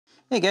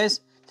Hey guys,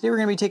 today we're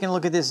going to be taking a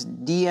look at this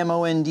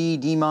Dmond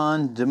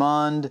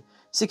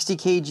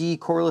 60KG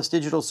Corally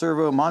Digital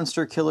Servo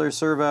Monster Killer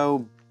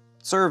Servo.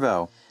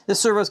 This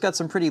servo's got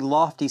some pretty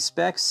lofty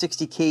specs,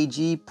 60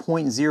 kg,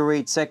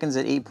 0.08 seconds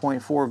at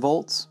 8.4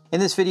 volts. In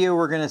this video,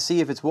 we're going to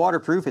see if it's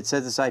waterproof. It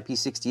says it's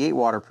IP68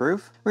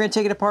 waterproof. We're going to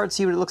take it apart,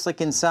 see what it looks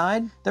like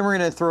inside. Then we're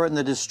going to throw it in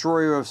the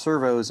destroyer of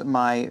servos,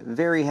 my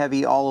very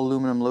heavy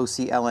all-aluminum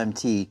Losi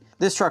LMT.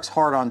 This truck's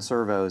hard on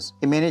servos.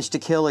 It managed to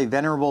kill a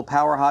venerable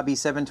Power Hobby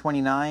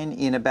 729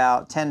 in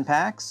about 10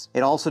 packs.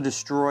 It also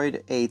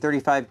destroyed a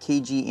 35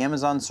 kg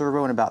Amazon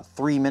servo in about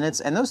 3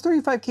 minutes, and those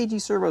 35 kg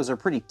servos are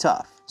pretty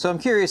tough. So I'm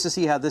curious to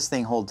see how this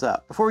thing holds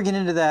up. Before we get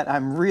into that,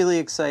 I'm really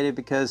excited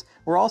because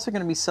we're also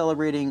going to be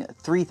celebrating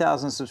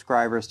 3,000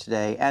 subscribers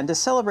today, and to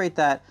celebrate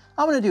that,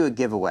 I'm going to do a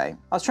giveaway.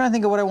 I was trying to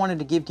think of what I wanted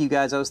to give to you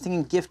guys. I was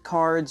thinking gift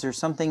cards or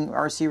something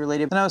RC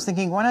related, and I was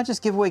thinking, why not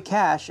just give away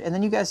cash and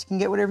then you guys can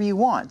get whatever you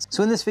want.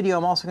 So in this video,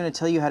 I'm also going to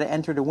tell you how to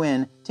enter to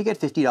win to get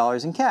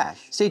 $50 in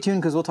cash. Stay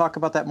tuned because we'll talk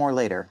about that more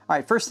later. All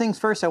right, first things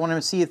first, I want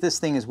to see if this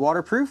thing is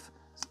waterproof.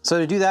 So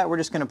to do that, we're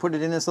just going to put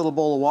it in this little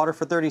bowl of water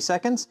for 30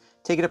 seconds,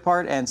 take it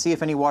apart, and see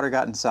if any water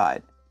got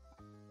inside.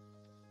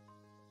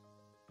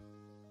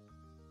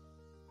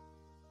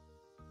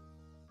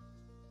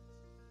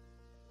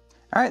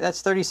 All right,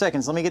 that's 30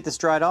 seconds. Let me get this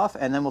dried off,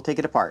 and then we'll take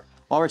it apart.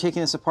 While we're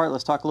taking this apart,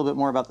 let's talk a little bit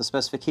more about the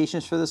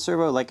specifications for this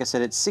servo. Like I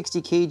said, it's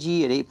 60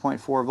 kg at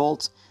 8.4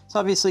 volts. It's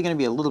obviously going to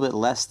be a little bit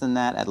less than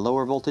that at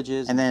lower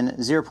voltages. And then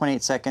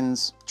 0.8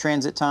 seconds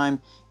transit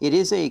time. It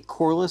is a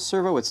coreless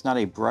servo. It's not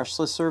a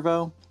brushless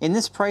servo. In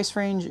this price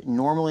range,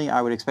 normally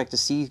I would expect to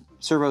see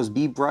servos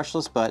be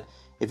brushless, but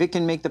if it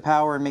can make the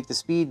power and make the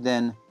speed,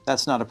 then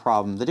that's not a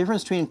problem. The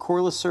difference between a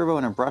coreless servo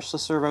and a brushless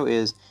servo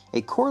is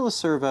a coreless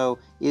servo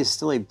is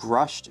still a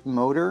brushed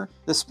motor.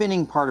 The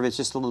spinning part of it's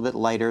just a little bit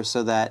lighter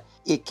so that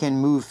it can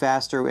move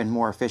faster and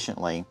more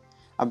efficiently.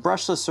 A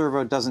brushless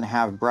servo doesn't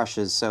have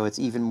brushes, so it's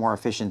even more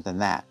efficient than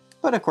that.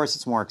 But of course,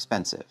 it's more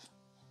expensive.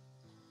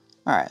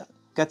 All right,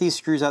 got these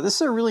screws out. This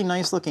is a really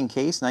nice looking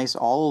case, nice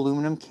all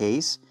aluminum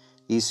case.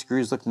 These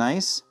screws look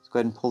nice. Let's go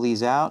ahead and pull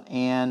these out.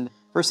 And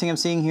first thing I'm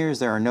seeing here is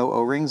there are no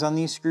O-rings on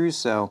these screws,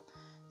 so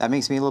that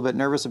makes me a little bit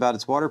nervous about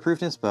its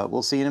waterproofness, but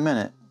we'll see in a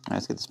minute. All right,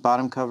 let's get this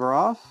bottom cover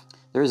off.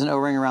 There is an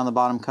O-ring around the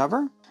bottom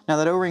cover. Now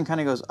that O-ring kind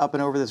of goes up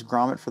and over this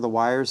grommet for the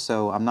wires,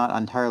 so I'm not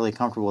entirely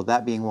comfortable with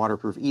that being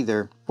waterproof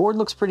either. Board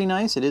looks pretty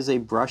nice. It is a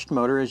brushed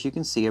motor, as you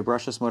can see. A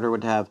brushless motor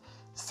would have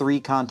 3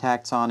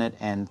 contacts on it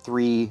and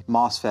 3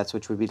 MOSFETs,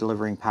 which would be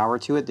delivering power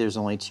to it. There's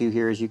only 2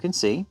 here, as you can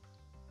see.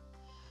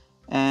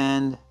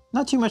 And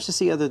not too much to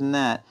see other than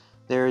that.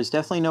 There is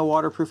definitely no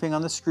waterproofing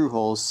on the screw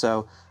holes,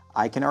 so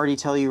I can already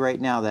tell you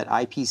right now that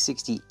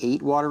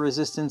IP68 water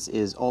resistance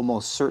is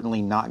almost certainly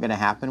not going to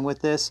happen with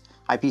this.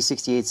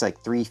 IP68 is like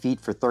 3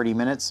 feet for 30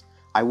 minutes.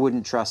 I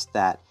wouldn't trust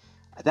that.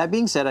 That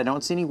being said, I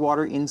don't see any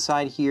water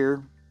inside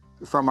here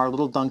from our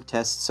little dunk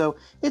test, so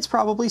it's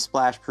probably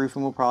splash proof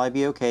and will probably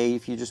be okay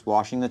if you're just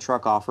washing the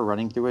truck off or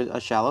running through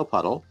a shallow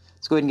puddle.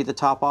 Let's go ahead and get the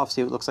top off,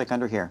 see what it looks like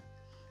under here.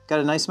 Got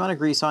a nice amount of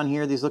grease on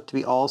here. These look to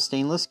be all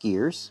stainless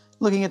gears.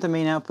 Looking at the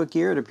main output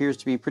gear, it appears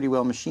to be pretty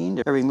well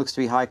machined. Everything looks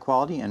to be high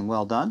quality and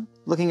well done.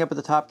 Looking up at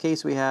the top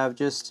case, we have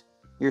just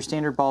your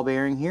standard ball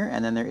bearing here,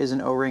 and then there is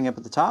an O-ring up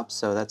at the top,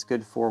 so that's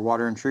good for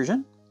water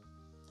intrusion.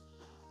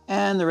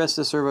 And the rest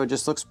of the servo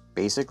just looks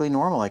basically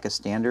normal, like a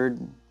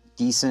standard,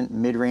 decent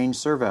mid-range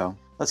servo.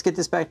 Let's get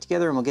this back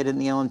together and we'll get it in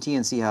the LMT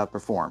and see how it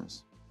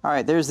performs. All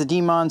right, there's the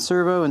Dmond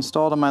servo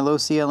installed on my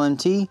Losi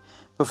LMT.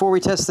 Before we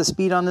test the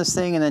speed on this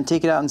thing and then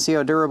take it out and see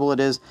how durable it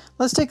is,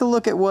 let's take a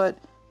look at what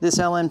this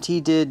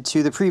LMT did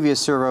to the previous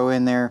servo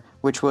in there,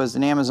 which was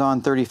an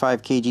Amazon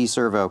 35 kg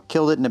servo.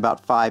 Killed it in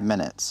about 5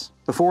 minutes.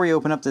 Before we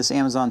open up this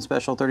Amazon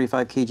special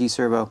 35 kg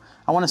servo,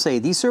 I want to say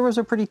these servos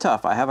are pretty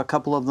tough. I have a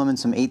couple of them in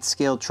some 8th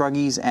scale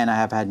truggies and I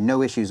have had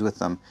no issues with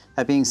them.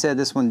 That being said,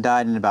 this one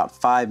died in about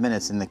 5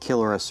 minutes in the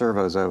killer of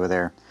servos over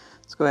there.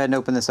 Let's go ahead and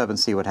open this up and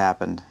see what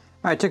happened.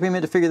 All right, it took me a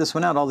minute to figure this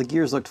one out. All the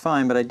gears looked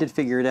fine, but I did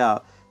figure it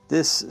out.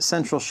 This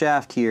central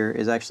shaft here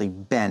is actually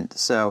bent,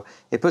 so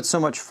it puts so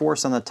much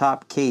force on the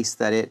top case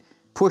that it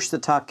pushed the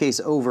top case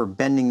over,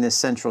 bending this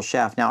central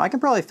shaft. Now, I can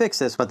probably fix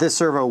this, but this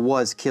servo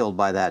was killed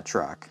by that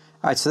truck.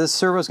 All right, so this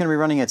servo is going to be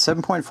running at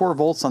 7.4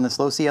 volts on this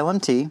Losi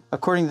LMT.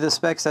 According to the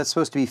specs, that's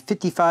supposed to be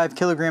 55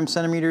 kilogram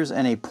centimeters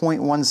and a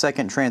 0.1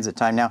 second transit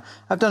time. Now,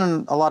 I've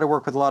done a lot of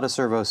work with a lot of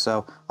servos,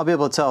 so I'll be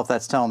able to tell if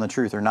that's telling the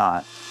truth or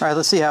not. All right,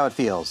 let's see how it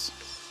feels.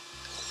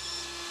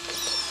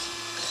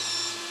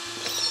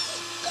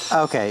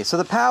 Okay, so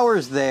the power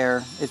is there.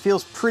 It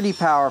feels pretty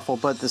powerful,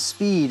 but the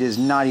speed is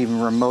not even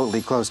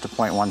remotely close to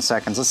 0.1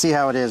 seconds. Let's see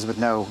how it is with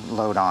no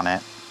load on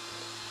it.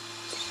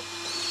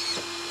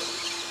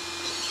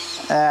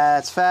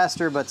 It's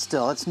faster, but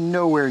still, it's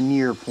nowhere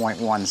near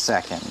 0.1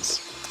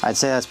 seconds. I'd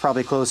say that's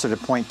probably closer to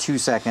 0.2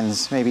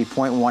 seconds, maybe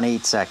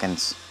 0.18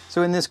 seconds.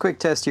 So in this quick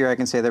test here, I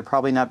can say they're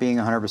probably not being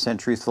 100%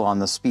 truthful on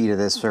the speed of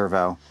this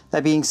servo.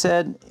 That being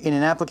said, in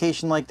an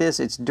application like this,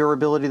 it's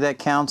durability that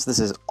counts. This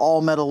is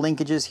all metal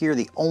linkages here.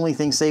 The only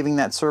thing saving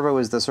that servo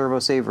is the servo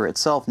saver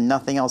itself.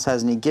 Nothing else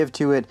has any give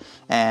to it,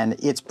 and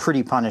it's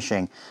pretty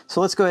punishing. So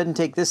let's go ahead and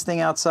take this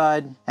thing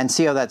outside and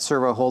see how that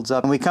servo holds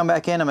up. When we come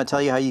back in, I'm gonna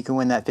tell you how you can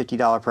win that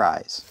 $50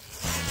 prize.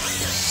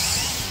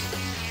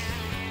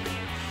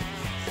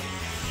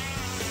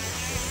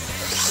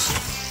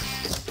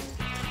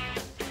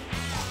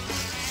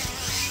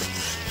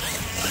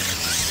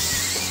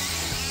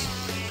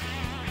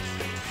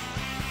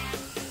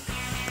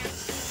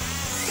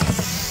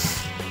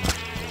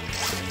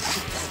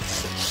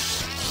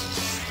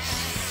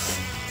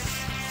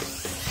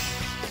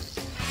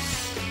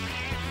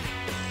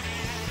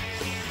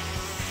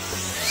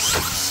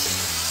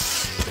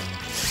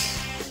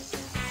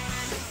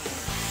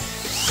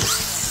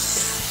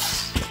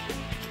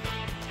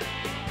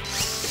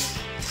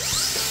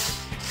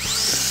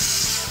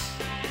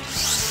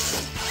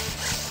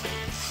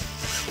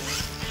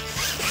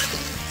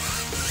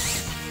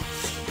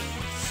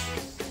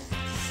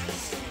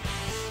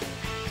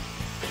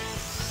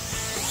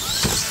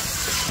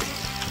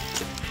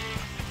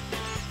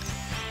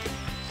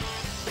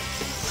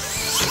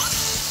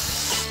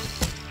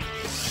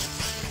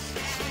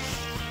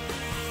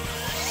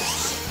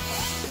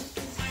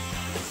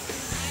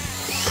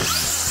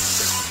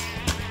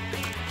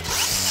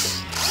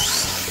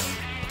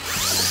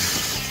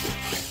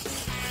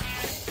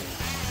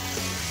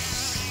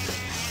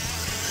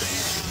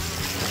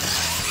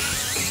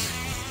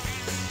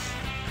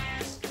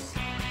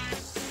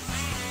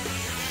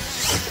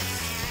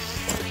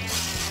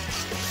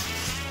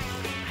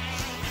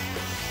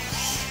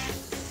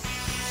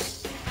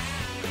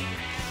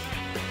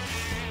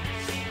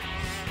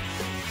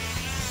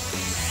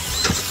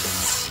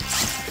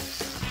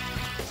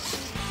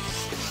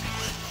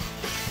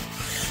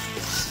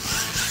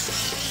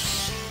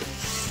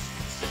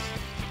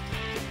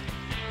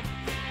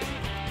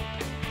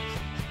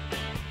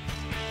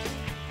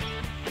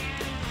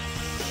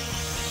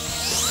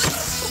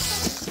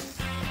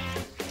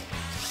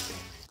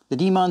 The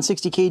Dmond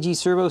 60KG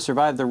Servo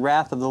survived the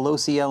wrath of the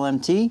Losi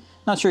LMT.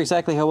 Not sure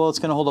exactly how well it's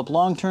going to hold up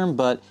long term,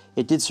 but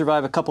it did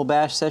survive a couple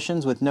bash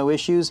sessions with no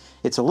issues.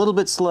 It's a little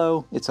bit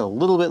slow, it's a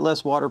little bit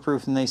less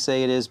waterproof than they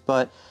say it is,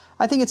 but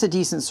I think it's a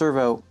decent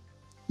servo.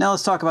 Now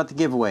let's talk about the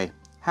giveaway.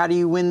 How do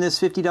you win this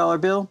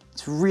 $50 bill?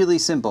 It's really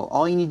simple.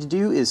 All you need to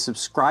do is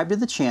subscribe to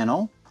the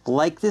channel,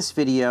 like this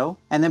video,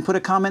 and then put a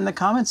comment in the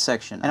comments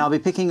section, and I'll be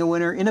picking a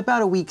winner in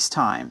about a week's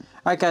time.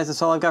 Alright guys,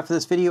 that's all I've got for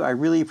this video. I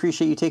really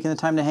appreciate you taking the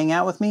time to hang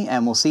out with me,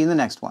 and we'll see you in the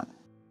next one.